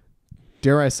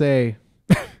 Dare I say,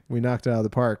 we knocked it out of the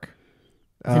park.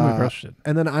 I think we crushed it.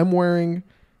 And then I'm wearing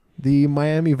the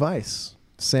Miami Vice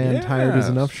San Tired Is Yes.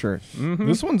 Enough shirt.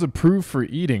 This one's approved for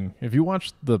eating. If you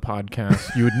watched the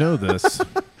podcast, you would know this.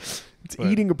 It's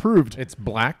eating approved. It's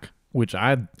black, which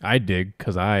I dig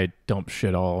because I dump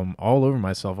shit all over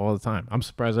myself all the time. I'm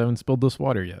surprised I haven't spilled this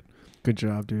water yet. Good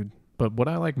job, dude. But what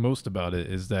I like most about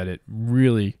it is that it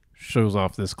really shows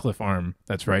off this cliff arm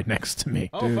that's right next to me.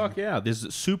 Oh, fuck yeah. This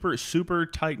is super, super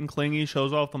tight and clingy.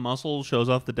 Shows off the muscles, shows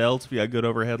off the delts if you got good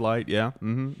overhead light. Yeah.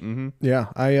 Yeah,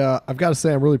 I've got to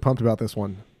say I'm really pumped about this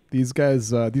one. These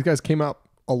guys came out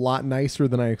a lot nicer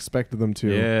than I expected them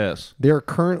to. Yes. They're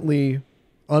currently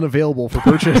unavailable for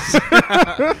purchase.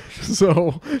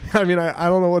 So, I mean, I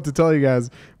don't know what to tell you guys,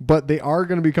 but they are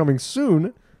going to be coming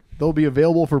soon. They'll be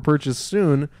available for purchase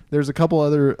soon. There's a couple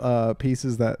other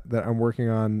pieces that I'm working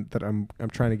on that I'm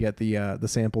trying to get the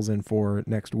samples in for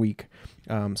next week.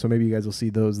 So maybe you guys will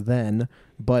see those then.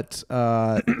 But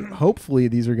hopefully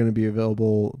these are going to be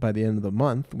available by the end of the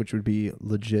month, which would be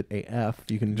legit AF.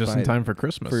 You can Just buy in it time for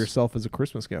Christmas. for yourself as a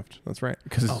Christmas gift. That's right.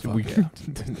 Because It'll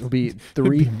be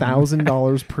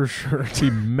 $3,000 per shirt.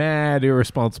 be mad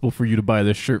irresponsible for you to buy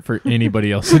this shirt for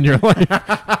anybody else in your life.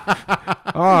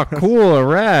 Oh, cool, a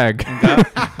rag. And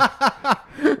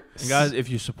guys, if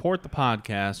you support the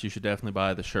podcast, you should definitely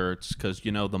buy the shirts because,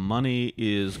 the money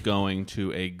is going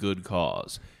to a good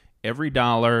cause. Every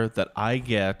dollar that I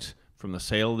get from the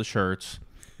sale of the shirts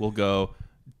will go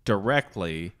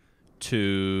directly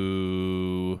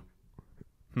to...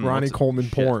 Ronnie Coleman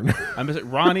Shit. porn. I'm missing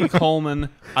Ronnie Coleman.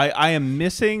 I am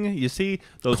missing. You see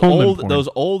those Coleman porn.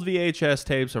 old VHS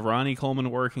tapes of Ronnie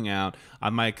Coleman working out.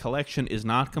 My collection is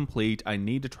not complete. I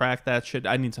need to track that shit.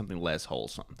 I need something less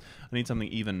wholesome. I need something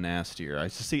even nastier. I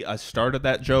started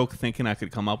that joke thinking I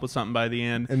could come up with something by the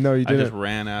end, And no, you I just didn't.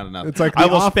 ran out of nothing. It's like I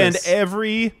The will spend Office.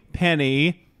 every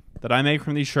penny that I make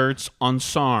from these shirts on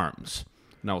SARMs.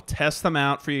 And I'll test them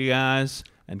out for you guys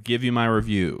and give you my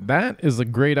review. That is a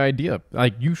great idea.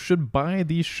 Like, you should buy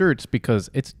these shirts because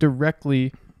it's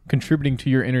directly contributing to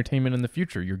your entertainment in the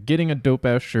future. You're getting a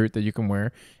dope-ass shirt that you can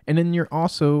wear, and then you're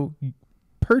also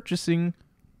purchasing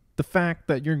the fact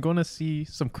that you're going to see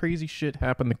some crazy shit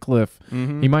happen to Cliff.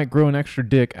 He might grow an extra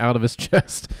dick out of his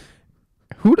chest.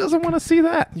 Who doesn't want to see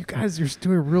that? You guys, you're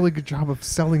doing a really good job of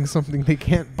selling something they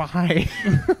can't buy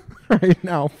right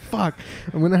now. Fuck.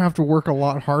 I'm going to have to work a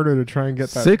lot harder to try and get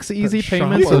that. 6 easy shop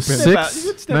payments of open.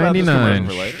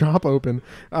 $6.99. Shop open.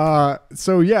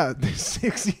 So yeah,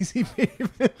 6 easy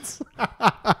payments.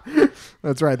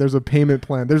 That's right. There's a payment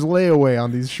plan. There's layaway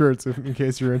on these shirts in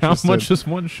case you're How interested. much is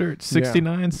one shirt?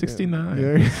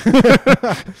 $69.69.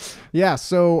 Yeah. Yeah.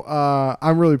 So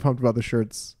I'm really pumped about the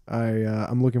shirts.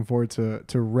 I'm looking forward to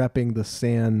repping the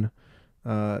SAN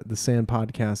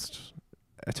podcast.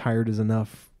 Tired is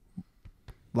enough.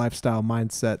 Lifestyle,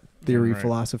 mindset, theory, Right.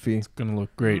 philosophy. It's gonna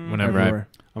look great whenever Everywhere.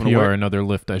 I'm I gonna PR wear, another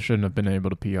lift I shouldn't have been able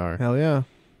to PR. Hell yeah.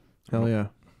 Hell yeah.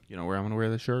 you know where I'm going to wear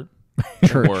this shirt?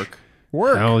 Church. Work.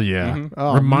 Work. Hell yeah! Mhm.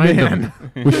 Oh, Remind man. them.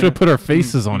 We should have put our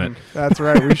faces on it. That's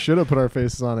right. We should have put our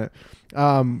faces on it.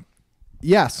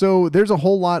 Yeah. So there's a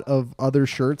whole lot of other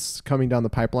shirts coming down the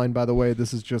pipeline. By the way,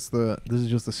 this is just the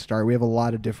start. We have a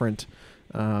lot of different,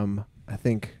 I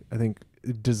think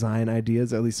design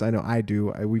ideas. At least I know I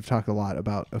do. We've talked a lot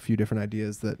about a few different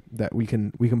ideas that we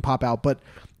can pop out. But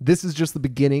this is just the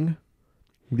beginning.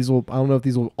 I don't know if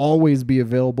these will always be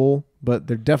available, but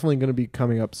they're definitely going to be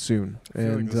coming up soon.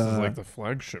 the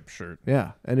flagship shirt.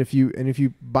 Yeah, and if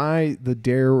you buy the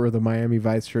Dare or the Miami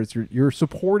Vice shirts, you're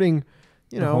supporting,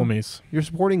 Homies. you're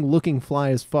supporting looking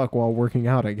fly as fuck while working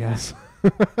out, I guess.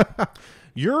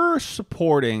 You're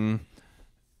supporting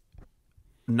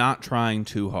not trying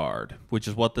too hard, which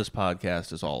is what this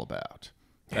podcast is all about.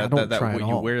 Yeah, don't try at you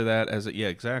all. wear that as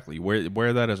exactly. You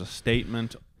wear that as a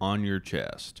statement on your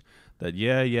chest that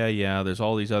there's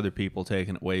all these other people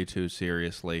taking it way too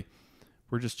seriously.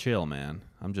 We're just chill, man.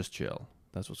 I'm just chill.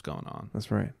 That's what's going on. That's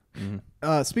right.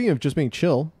 Speaking of just being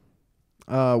chill,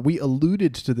 we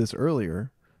alluded to this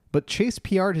earlier, but Chase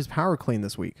PR'd his power clean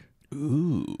this week.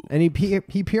 Ooh. And he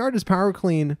PR'd his power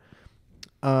clean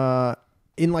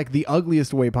in like the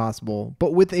ugliest way possible,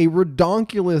 but with a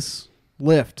redonkulous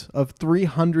lift of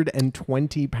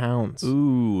 320 pounds.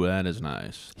 Ooh, that is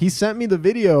nice. He sent me the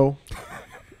video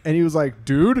and he was like,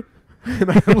 dude.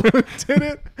 And I looked at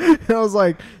it and I was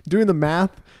like, doing the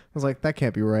math. I was like, that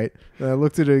can't be right. And I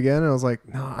looked at it again and I was like,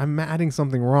 no, I'm adding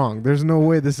something wrong. There's no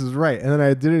way this is right. And then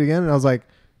I did it again and I was like,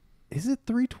 is it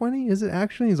 320? Is it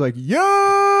actually? He's like, yes.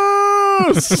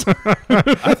 I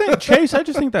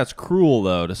just think that's cruel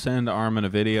though, to send Armen a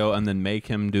video and then make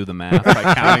him do the math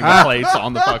by counting the plates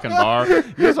on the fucking bar.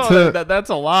 You saw that's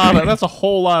a lot. That's a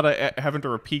whole lot of having to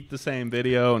repeat the same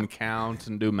video and count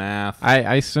and do math.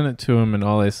 I sent it to him, and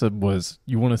all I said was,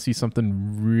 "You want to see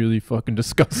something really fucking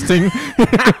disgusting?"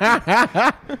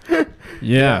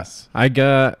 Yes, I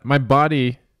got my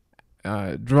body.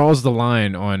 Draws the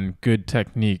line on good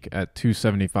technique at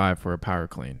 275 for a power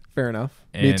clean. Fair enough.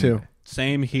 Me And too.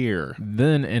 Same here.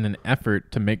 Then, in an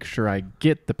effort to make sure I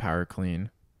get the power clean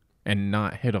and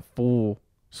not hit a full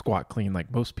squat clean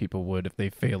like most people would if they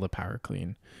fail a power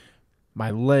clean, my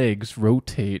legs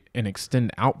rotate and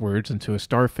extend outwards into a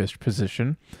starfish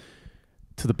position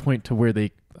to the point to where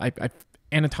I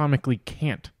anatomically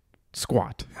can't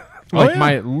squat.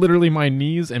 Like literally my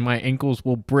knees and my ankles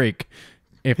will break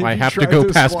if I have to go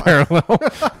past parallel.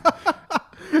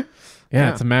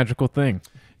 Yeah, it's a magical thing.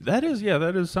 That is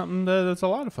something that's a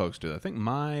lot of folks do. I think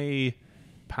most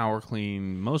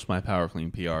of my power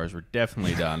clean PRs were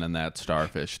definitely done in that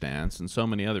starfish stance, and so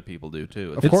many other people do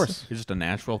too. Of course. It's just a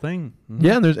natural thing.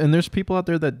 Yeah, and there's people out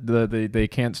there that they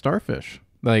can't starfish.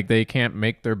 Like, they can't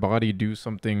make their body do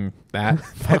something that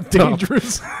fucked up.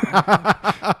 Dangerous.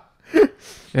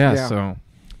 Yeah, so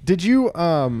Did you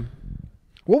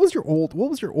what was your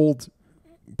old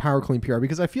power clean PR?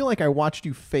 Because I feel like I watched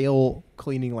you fail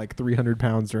cleaning like 300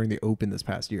 pounds during the Open this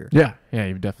past year. yeah,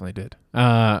 you definitely did.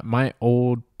 My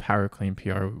old power clean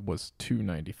PR was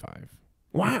 295.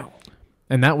 Wow.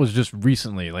 And that was just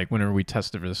recently, like whenever we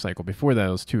tested for the cycle. Before that,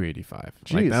 it was 285. Like,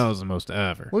 Jeez. that was the most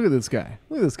ever. Look at this guy.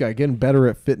 Look at this guy getting better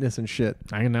at fitness and shit.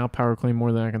 I can now power clean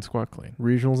more than I can squat clean.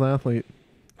 Regionals athlete.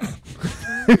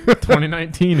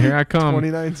 2019, here I come.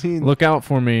 2019. Look out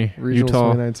for me, Regionals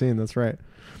Utah. 2019. That's right.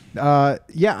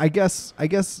 Yeah, I guess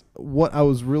what I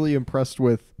was really impressed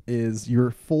with is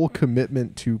your full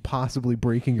commitment to possibly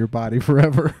breaking your body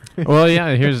forever. Well, yeah,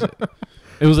 it was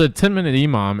a 10-minute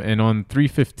EMOM, and on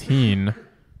 315,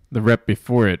 the rep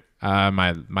before it,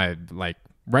 my like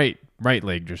right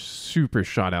leg just super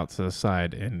shot out to the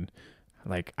side, and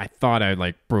like I thought I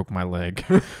like broke my leg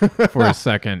for a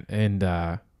second,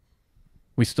 and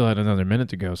we still had another minute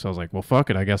to go, so I was like, well, fuck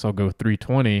it, I guess I'll go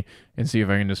 320 and see if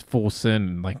I can just full send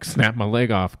and like snap my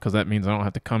leg off, because that means I don't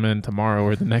have to come in tomorrow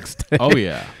or the next day. Oh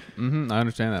yeah, I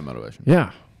understand that motivation.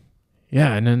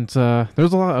 Yeah, and then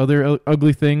there's a lot of other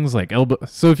ugly things like elbow.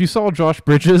 So if you saw Josh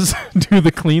Bridges do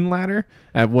the clean ladder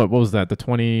at what was that, the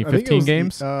 2015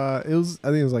 games? I think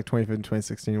it was like 2015,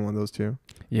 2016, one of those two.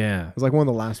 Yeah, It was like one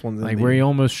of the last ones. like where he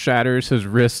almost shatters his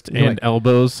wrist and like,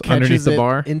 elbows underneath the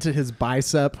bar. into his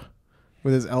bicep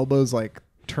with his elbows like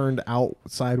turned out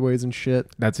sideways and shit.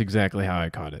 That's exactly how I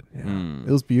caught it. Yeah.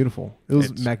 It was beautiful. It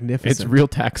was magnificent. It's real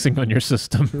taxing on your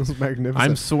system. It was magnificent.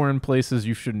 I'm sore in places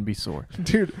you shouldn't be sore.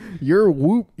 Dude, your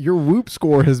whoop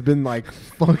score has been like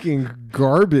fucking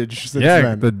garbage since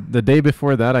then. The day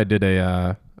before that I did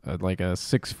a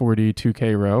 640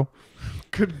 2K row.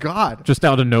 Good God. Just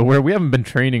out of nowhere. We haven't been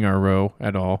training our row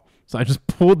at all. So I just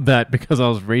pulled that because I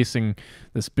was racing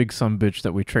this big sumbitch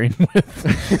that we train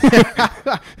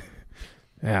with.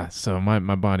 Yeah, so my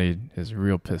body is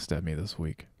real pissed at me this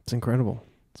week. It's incredible.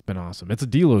 It's been awesome. It's a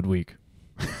deload week.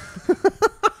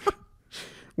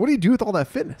 What do you do with all that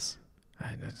fitness?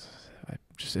 I'm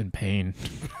just in pain.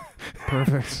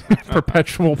 Perfect.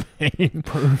 Perpetual pain.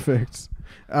 Perfect.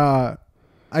 I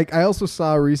also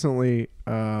saw recently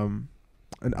an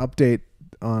update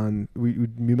on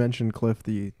you mentioned, Cliff,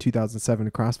 the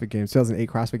 2007 CrossFit Games, 2008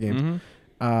 CrossFit Games.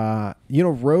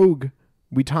 Rogue,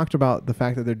 we talked about the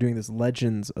fact that they're doing this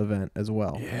Legends event as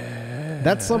well. Yeah,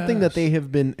 that's something that they have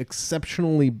been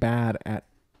exceptionally bad at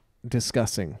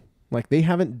discussing. Like, they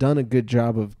haven't done a good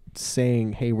job of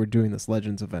saying, hey, we're doing this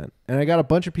Legends event. And I got a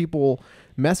bunch of people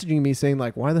messaging me saying,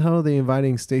 like, why the hell are they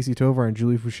inviting Stacy Tovar and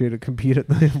Julie Fouché to compete at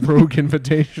the Rogue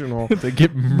Invitational? They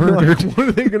get murdered. Like, what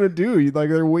are they going to do? Like,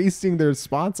 they're wasting their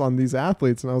spots on these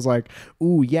athletes. And I was like,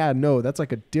 ooh, yeah, no, that's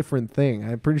like a different thing.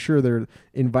 I'm pretty sure they're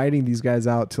inviting these guys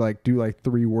out to like do like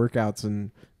 3 workouts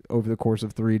and over the course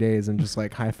of 3 days and just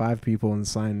like high five people and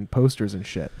sign posters and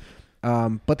shit.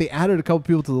 But they added a couple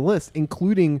people to the list,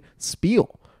 including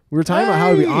Spiel. We were talking about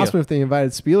how it would be awesome if they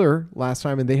invited Spieler last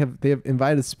time, and they have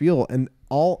invited Spiel, and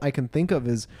all I can think of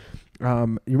is,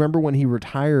 you remember when he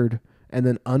retired and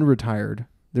then unretired?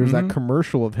 There's that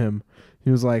commercial of him.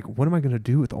 He was like, "What am I going to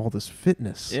do with all this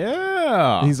fitness?"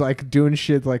 Yeah, and he's like doing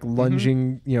shit like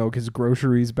lunging, his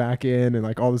groceries back in and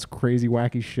like all this crazy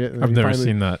wacky shit. And I've never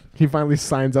seen that. He finally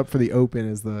signs up for the Open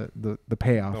as the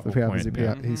payoff. The payoff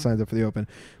is he signs up for the Open.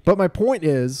 But my point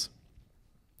is,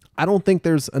 I don't think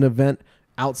there's an event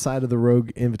outside of the Rogue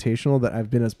Invitational that I've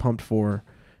been as pumped for,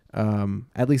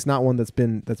 at least not one that's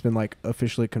been like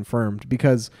officially confirmed,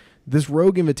 because this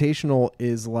Rogue Invitational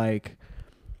is like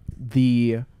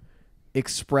the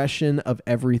expression of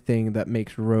everything that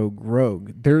makes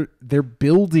Rogue. They're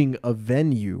building a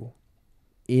venue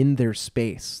in their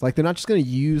space. Like, they're not just going to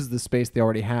use the space they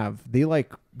already have.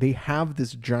 They have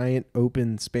this giant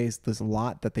open space, this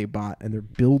lot that they bought, and they're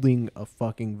building a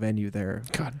fucking venue there.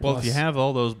 God well, bless. if you have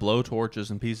all those blow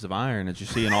torches and pieces of iron that you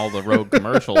see in all the Rogue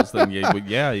commercials, then you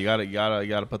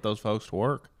gotta put those folks to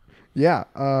work. Yeah,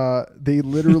 they're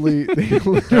going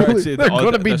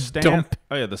to be dumped.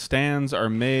 Oh yeah, the stands are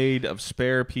made of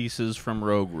spare pieces from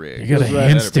Rogue rigs. You got a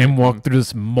handstand walk through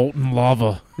this molten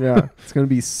lava. Yeah, it's going to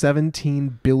be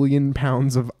 17 billion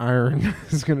pounds of iron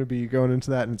is going to be going into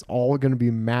that, and it's all going to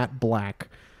be matte black.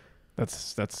 That's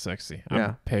sexy. Yeah.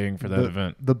 I'm paying for that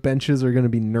event. The benches are going to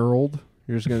be knurled.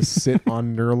 You're just going to sit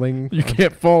on knurling. You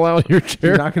can't fall out of your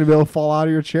chair. You're not going to be able to fall out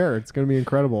of your chair. It's going to be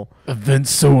incredible. Event's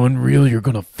so unreal, you're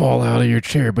going to fall out of your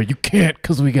chair, but you can't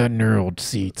because we got knurled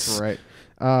seats. Right.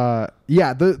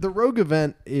 Yeah, the Rogue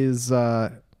event is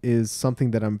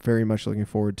something that I'm very much looking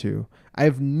forward to. I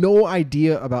have no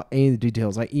idea about any of the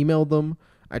details. I emailed them.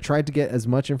 I tried to get as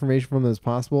much information from them as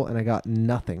possible, and I got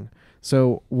nothing.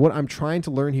 So what I'm trying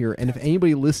to learn here, and if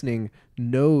anybody listening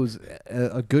knows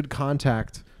a good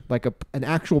contact, like an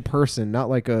actual person, not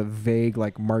like a vague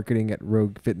like marketing at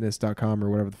roguefitness.com or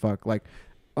whatever the fuck, like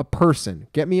a person.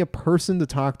 Get me a person to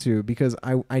talk to, because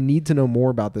I need to know more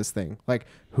about this thing. Like,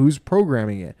 who's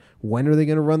programming it? When are they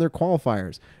going to run their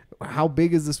qualifiers? How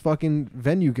big is this fucking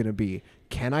venue going to be?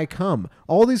 Can I come?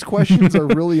 All these questions are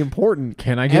really important.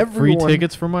 Can I get free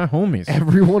tickets for my homies?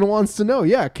 Everyone wants to know.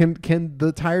 Yeah, can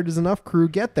the Tired Is Enough crew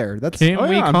get there? That's Can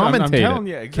we commentate I'm telling it?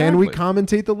 you, exactly. Can we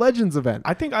commentate the Legends event?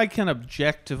 I think I can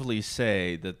objectively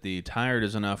say that the Tired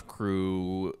Is Enough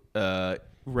crew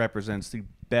represents the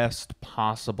best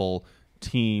possible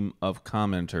team of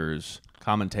commentators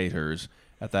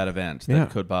at that event that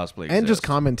could possibly exist. And just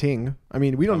commenting. I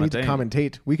mean, we don't need to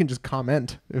commentate. We can just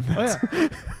comment. If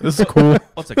This is cool.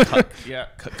 What's a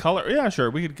color? Yeah, sure.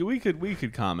 We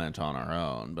could comment on our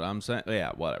own, but I'm saying,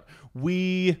 yeah, whatever.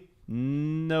 We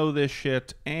know this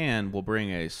shit, and will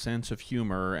bring a sense of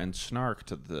humor and snark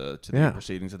to the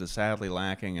proceedings that is sadly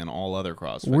lacking in all other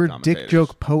CrossFit We're commentators. dick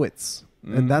joke poets,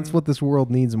 and that's what this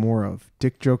world needs more of.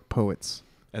 Dick joke poets.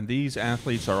 And these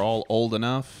athletes are all old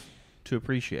enough to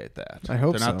appreciate that. I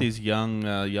hope they're not so. these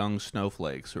young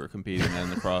snowflakes who are competing in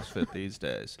the CrossFit these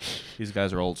days. These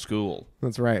guys are old school.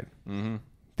 That's right. Mm-hmm.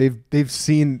 They've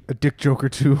seen a dick joke or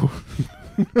two.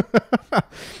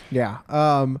 Yeah.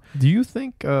 Do you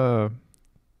think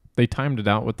they timed it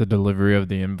out with the delivery of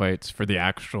the invites for the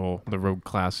Rogue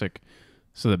Classic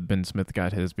so that Ben Smith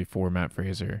got his before Matt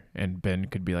Fraser, and Ben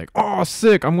could be like, oh,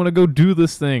 sick, I'm going to go do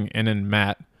this thing. And then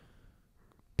Matt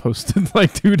posted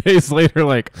like 2 days later,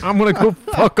 like, I'm going to go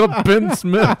fuck up Ben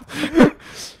Smith.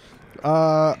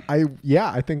 I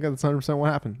think that's 100%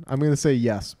 what happened. I'm going to say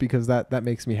yes, because that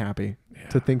makes me happy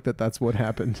to think that that's what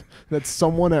happened. That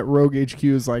someone at Rogue HQ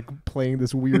is like playing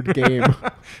this weird game.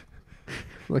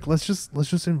 Like, let's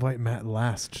just invite Matt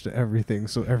last to everything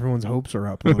so everyone's hopes are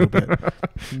up a little bit.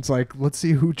 It's like, let's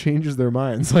see who changes their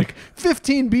minds. Like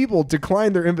 15 people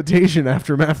declined their invitation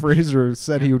after Matt Fraser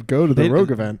said he would go to the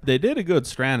Rogue event. They did a good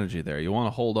strategy there. You want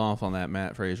to hold off on that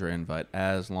Matt Fraser invite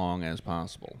as long as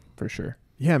possible. For sure.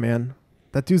 Yeah, man.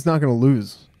 That dude's not going to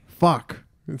lose. Fuck.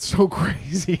 It's so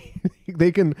crazy.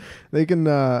 They can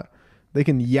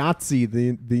Yahtzee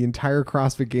the entire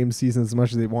CrossFit Games season as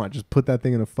much as they want. Just put that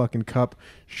thing in a fucking cup,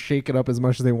 shake it up as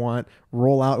much as they want,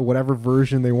 roll out whatever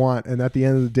version they want, and at the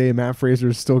end of the day, Matt Fraser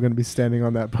is still going to be standing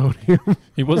on that podium.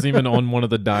 He wasn't even on one of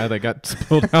the die that got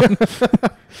spilled out.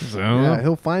 So. Yeah,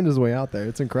 he'll find his way out there.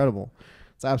 It's incredible.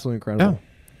 It's absolutely incredible.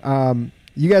 Yeah.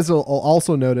 You guys will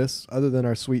also notice, other than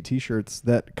our sweet T-shirts,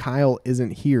 that Kyle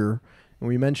isn't here. And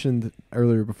we mentioned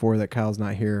earlier before that Kyle's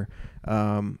not here.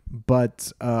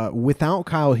 But without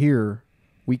Kyle here,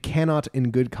 we cannot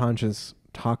in good conscience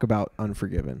talk about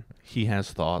Unforgiven. He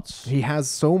has thoughts. He has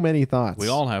so many thoughts. We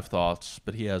all have thoughts,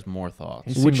 but he has more thoughts.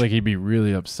 He seems like he'd be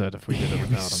really upset if we did it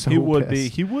without him. So he would pissed. be.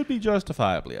 He would be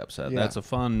justifiably upset. Yeah. That's a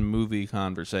fun movie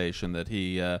conversation that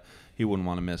he wouldn't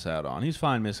want to miss out on. He's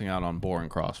fine missing out on boring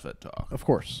CrossFit talk. Of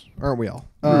course, aren't we all?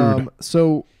 Rude.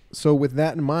 So with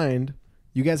that in mind,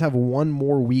 you guys have one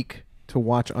more week to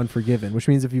watch Unforgiven, which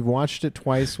means if you've watched it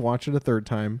twice, watch it a third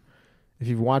time. If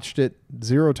you've watched it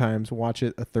 0 times, watch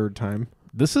it a third time.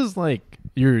 This is like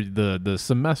the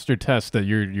semester test that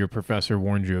your professor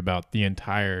warned you about the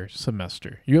entire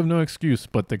semester. You have no excuse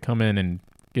but to come in and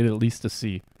get at least a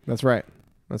C. That's right.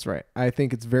 That's right. I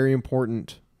think it's very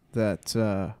important that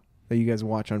you guys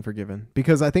watch Unforgiven,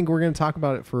 because I think we're going to talk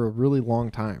about it for a really long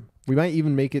time. We might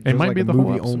even make it just might like be a the whole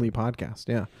movie-only podcast.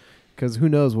 Yeah, because who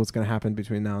knows what's going to happen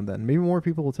between now and then. Maybe more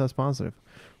people will test positive.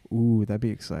 Ooh, that'd be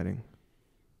exciting.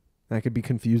 I could be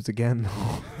confused again.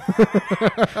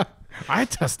 I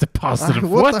tested positive.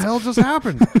 What the hell just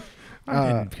happened? I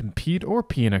didn't compete or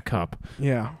pee in a cup.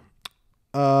 Yeah.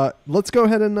 Let's go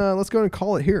ahead and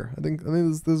call it here. I think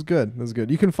this is good. This is good.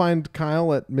 You can find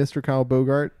Kyle at Mr. Kyle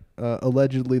Bogart,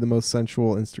 allegedly the most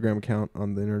sensual Instagram account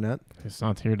on the internet. He's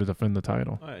not here to defend the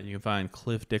title. You can find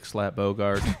Cliff Dick Slap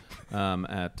Bogart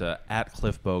at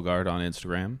Cliff Bogart on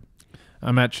Instagram.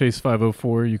 I'm at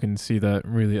Chase504. You can see that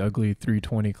really ugly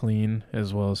 320 clean,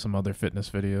 as well as some other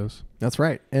fitness videos. That's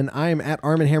right. And I'm at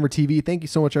Armen Hammer TV. Thank you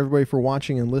so much, everybody, for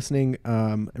watching and listening.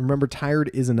 And remember,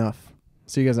 tired is enough.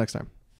 See you guys next time.